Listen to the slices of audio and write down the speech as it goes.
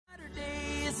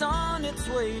its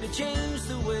way to change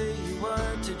the way you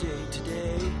are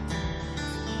today.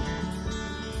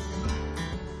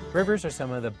 Rivers are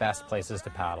some of the best places to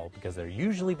paddle because they're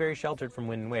usually very sheltered from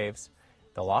wind and waves.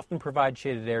 They'll often provide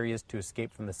shaded areas to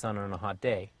escape from the sun on a hot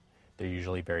day. They're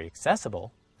usually very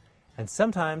accessible, and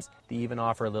sometimes they even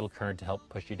offer a little current to help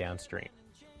push you downstream.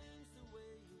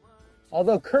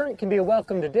 Although current can be a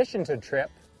welcomed addition to a trip,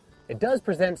 it does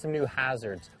present some new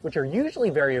hazards, which are usually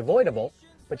very avoidable,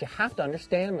 but you have to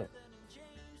understand them.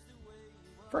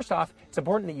 First off, it's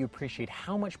important that you appreciate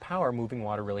how much power moving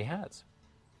water really has.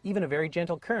 Even a very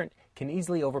gentle current can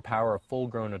easily overpower a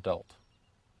full-grown adult.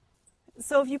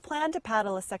 So if you plan to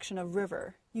paddle a section of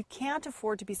river, you can't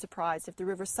afford to be surprised if the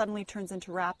river suddenly turns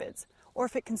into rapids, or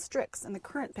if it constricts and the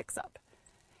current picks up.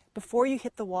 Before you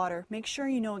hit the water, make sure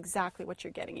you know exactly what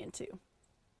you're getting into.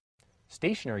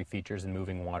 Stationary features in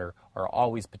moving water are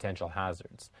always potential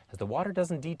hazards, as the water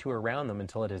doesn't detour around them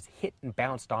until it has hit and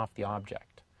bounced off the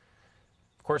object.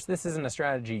 Of course, this isn't a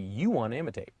strategy you want to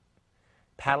imitate.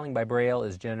 Paddling by braille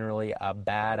is generally a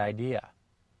bad idea.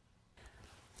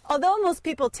 Although most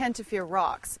people tend to fear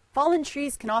rocks, fallen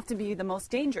trees can often be the most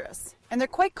dangerous, and they're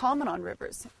quite common on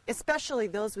rivers, especially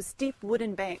those with steep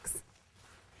wooden banks.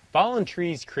 Fallen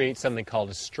trees create something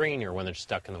called a strainer when they're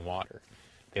stuck in the water.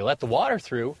 They let the water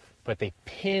through, but they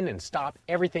pin and stop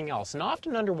everything else, and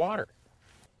often underwater.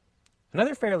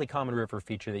 Another fairly common river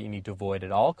feature that you need to avoid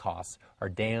at all costs are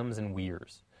dams and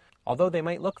weirs. Although they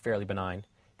might look fairly benign,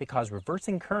 they cause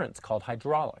reversing currents called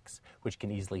hydraulics, which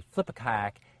can easily flip a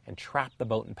kayak and trap the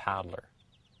boat and paddler.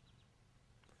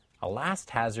 A last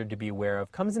hazard to be aware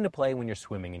of comes into play when you're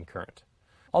swimming in current.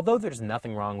 Although there's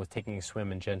nothing wrong with taking a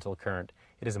swim in gentle current,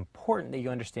 it is important that you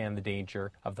understand the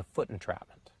danger of the foot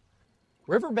entrapment.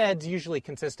 Riverbeds usually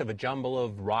consist of a jumble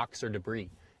of rocks or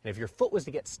debris, and if your foot was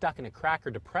to get stuck in a crack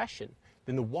or depression,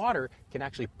 then the water can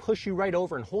actually push you right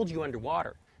over and hold you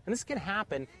underwater. And this can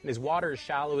happen as water as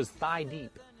shallow as thigh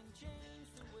deep.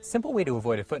 A simple way to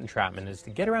avoid a foot entrapment is to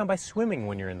get around by swimming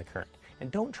when you're in the current, and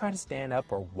don't try to stand up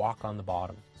or walk on the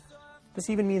bottom. This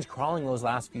even means crawling those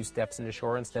last few steps into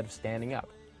shore instead of standing up.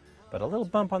 But a little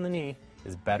bump on the knee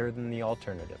is better than the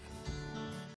alternative.